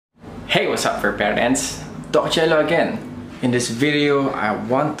Hey, what's up for parents? Doc Gelo again. In this video, I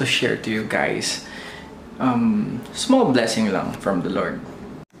want to share to you guys small blessing lang from the Lord.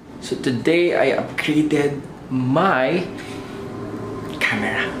 So today, I upgraded my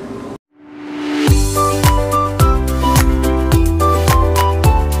camera.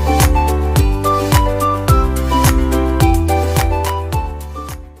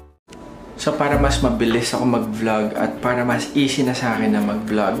 So para mas mabilis ako mag-vlog at para mas easy na sa akin na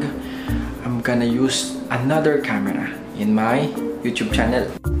mag-vlog, I'm gonna use another camera in my YouTube channel.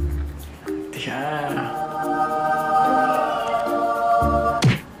 Ito siya.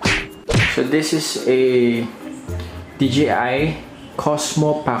 So this is a DJI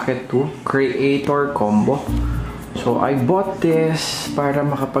Cosmo Pocket 2 Creator Combo. So I bought this para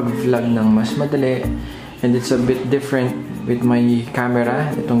makapag-vlog ng mas madali. And it's a bit different with my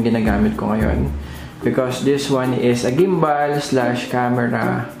camera, itong ginagamit ko ngayon. Because this one is a gimbal slash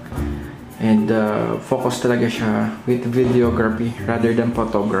camera. And focus talaga siya with videography rather than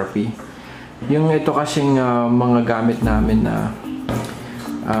photography. Yung ito kasing mga gamit namin na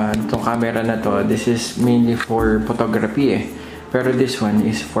itong camera na to, this is mainly for photography eh. Pero this one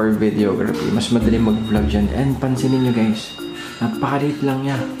is for videography. Mas madali mag-vlog dyan. And pansinin nyo guys, napakaliit lang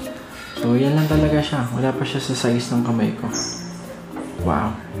niya. So, yan lang talaga siya. Wala pa siya sa size ng kamay ko.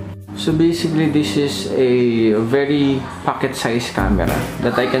 Wow. So, basically, this is a very pocket-sized camera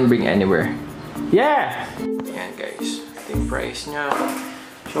that I can bring anywhere. Yeah! Yan, guys. Ito yung price niya.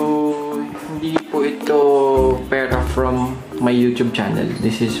 So, hindi po ito pera from my YouTube channel.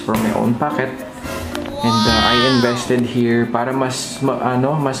 This is from my own pocket. And I invested here para mas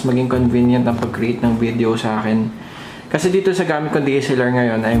maging convenient ang pag-create ng video sa akin. Kasi dito sa gamit kong DSLR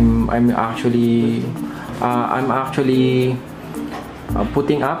ngayon, I'm actually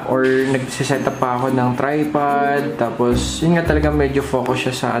putting up or nagsiset up pa ako ng tripod. Tapos yun nga talaga medyo focus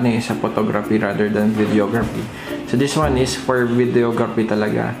siya sa sa photography rather than videography. So this one is for videography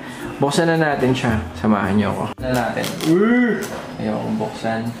talaga. Buksan na natin siya. Samahan niyo ako. Buksan na natin. Ayaw kong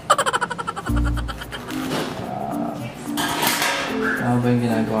buksan. Ano ba yung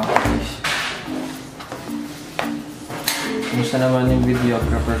ginagawa ko guys? Kumusta naman yung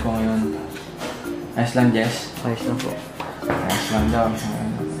videographer ko ngayon? Ayos lang, Jess? Ayos lang po. Ayos lang daw.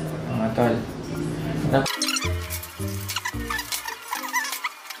 Mga tol.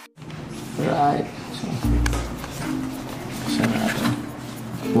 Alright. So, saan natin?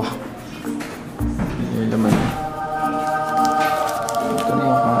 Wow! Yung laman. Ito na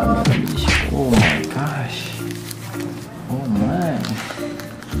yung camera. Oh my gosh! Oh my!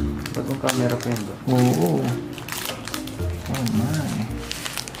 Ba't yung camera pa yun ba? Oo. Oh my.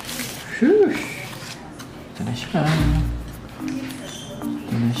 Shush. Ito na siya.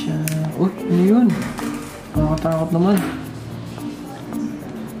 Ito na siya. Uy, ano yun? Nakakatakot naman.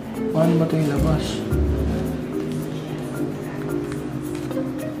 Paano ba ito ilabas?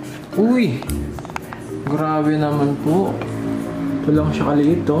 Uy! Grabe naman po. Ito lang siya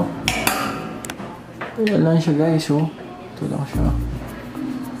kaliit, oh. Ito lang siya, guys, oh. Ito lang siya.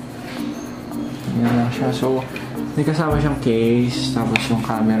 Yan lang siya. So, may kasama siyang case, tapos yung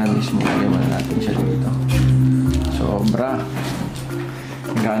camera mismo, kaliwan natin siya dito. Sobra.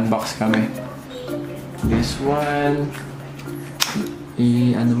 Nag-unbox kami. This one,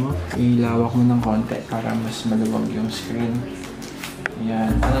 ilawak mo ng konti para mas maluwag yung screen.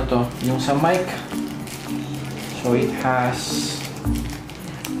 Yan. Ano to? Yung sa mic. So it has,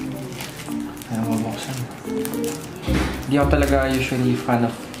 ano mabuksan? Hindi ako talaga usually fan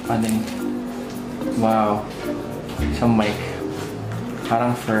of wow. Isang mic.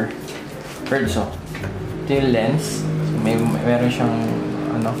 Parang so. Ito yung lens. So, meron siyang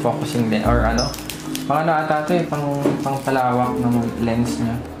focusing lens. Or pang ata ito eh. Pang palawak ng lens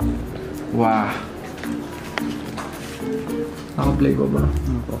niya. Wow. Naka-play ko ba?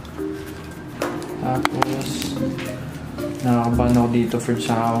 Ano po? Tapos nakakabahan ako dito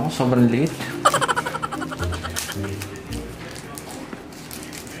sa ako. Sobrang late.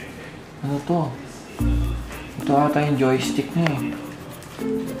 Ano to? Ito ata yung joystick niya eh.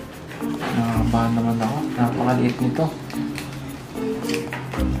 Nakakabahan naman ako. Napakaliit nito.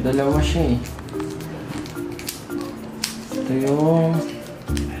 Dalawa siya eh. Ito yung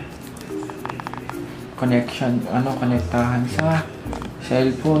connection. Konektahan sa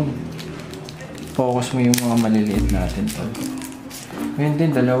cellphone. Focus mo yung mga maliliit natin to. Ngayon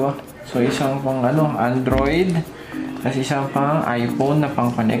din, dalawa. So, isang pang Android. Tapos isang pang iPhone na pang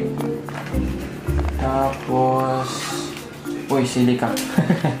connect. Tapos, uy, silika.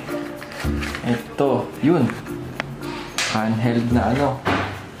 Ito, yun. Handheld na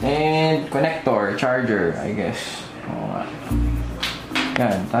And connector, charger, I guess. Oo nga.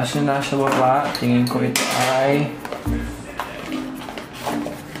 Yan. Tapos yung nasa baba, tingin ko ito ay...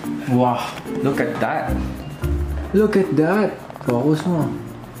 Wow! Look at that! Look at that! Focus mo.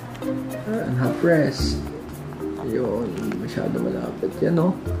 Half-press. Yun. Masyado malapit. Yan,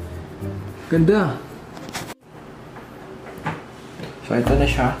 oh. Ganda. So, ito na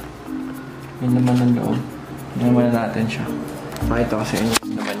siya. Yung naman ng loob. Yung naman na natin siya. Pakita ko sa inyo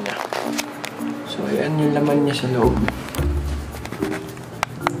yung laman niya. So, ayan yung laman niya sa loob.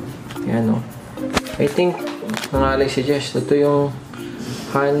 Ayan, oh. I think, nangalay si Jess. Ito yung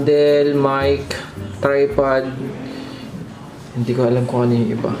handle, mic, tripod. Hindi ko alam kung ano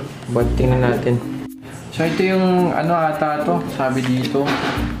yung iba. But, tingnan natin. So, ito yung, ano ata to, sabi dito.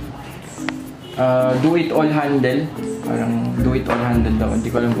 Do-it-all handle. Parang do-it-all handle daw.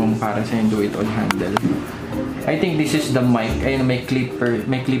 Hindi ko alam kung para sa yung do-it-all handle. I think this is the mic. Ayun, may clip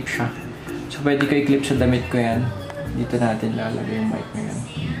siya. So, pwede ko i-clip sa damit ko yan. Dito natin lalagay yung mic na yan.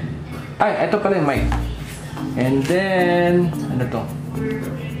 Ay, ito pala yung mic. And then, ano to?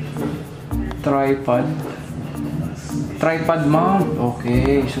 Tripod mount.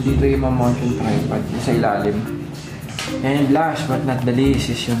 Okay. So, dito yung ma-mount yung tripod. Sa ilalim. And last but not the least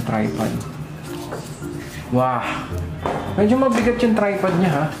is yung tripod. Wow. Medyo mabigat yung tripod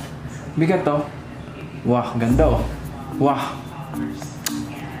niya, ha? Bigat, to. Wow. Ganda, oh. Wow.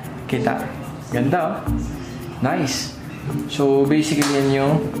 Kita. Ganda, oh. Nice. So, basically, yan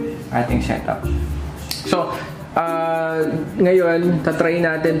yung ating setup. So, ngayon, tatry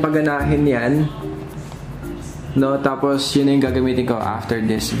natin paganahin yan. No, tapos yun yung gagamitin ko after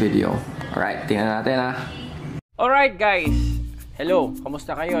this video. Alright, tingnan natin, ha. Alright, guys. Hello,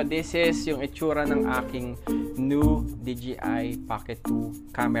 kamusta kayo? This is yung itsura ng aking new DJI Pocket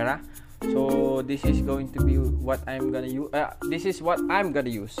 2 camera. So, this is going to be what I'm gonna use. This is what I'm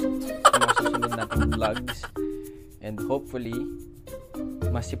gonna use sa mga susunod nating vlogs. And hopefully,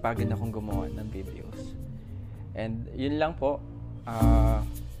 masipagan akong gumawa ng videos. And yun lang po.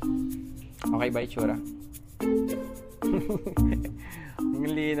 Okay ba itsura? Ang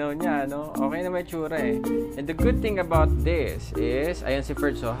linaw niya, no? Okay na may itsura eh. And the good thing about this is, ayan si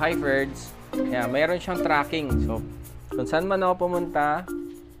Ferds. So, hi Ferds. Yeah, mayroon siyang tracking. So, kung saan man ako pumunta,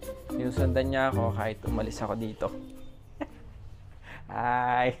 sinusundan niya ako kahit umalis ako dito.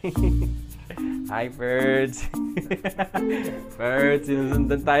 Hi! Hi, Ferds! Ferds,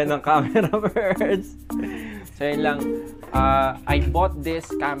 sinusundan tayo ng camera, Ferds! So, yun lang. I bought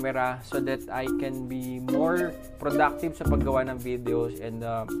this camera so that I can be more productive sa paggawa ng videos. And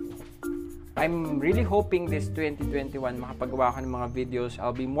I'm really hoping this 2021 makapagawa ko ng mga videos.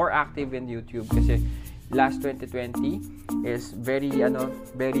 I'll be more active in YouTube kasi last 2020 is very hindi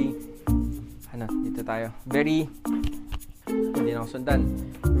na ako sundan.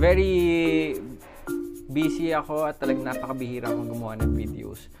 Very busy ako at talagang napakabihira akong gumawa ng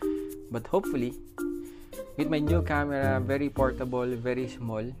videos. But hopefully, with my new camera, very portable, very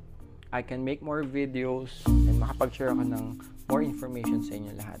small, I can make more videos and makapag-share ako ng more information sa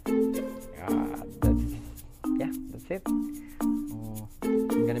inyo lahat. That's it.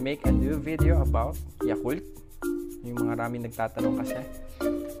 I'm gonna make a new video about Yakult. Yung mga raming nagtatanong kasi.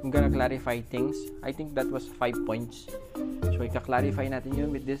 I'm gonna clarify things. I think that was 5 points. So, ika-clarify natin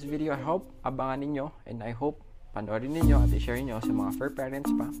yun with this video. I hope abangan ninyo and I hope panoorin ninyo at i-share nyo sa mga fur parents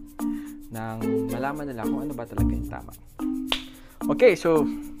pa nang malaman nila kung ano ba talaga yung tama. Okay, so,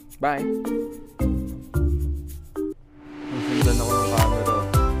 bye! Nasundan ako ng camera.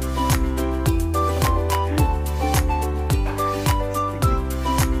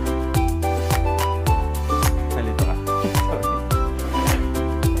 Nalito ka. Sorry.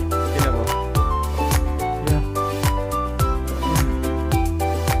 Kailan mo? Yeah.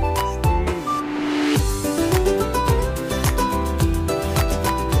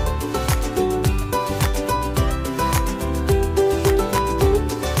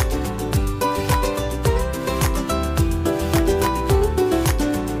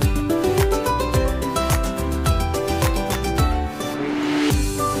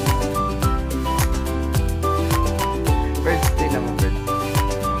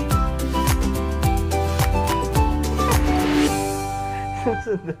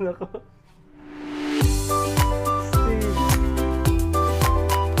 Sundan ako. Steve.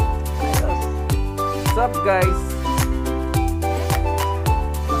 What's up, guys?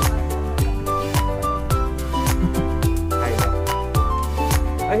 Hi ba?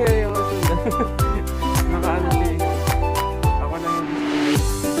 Ay, ako sundan. Nakaano siya. Ako na yung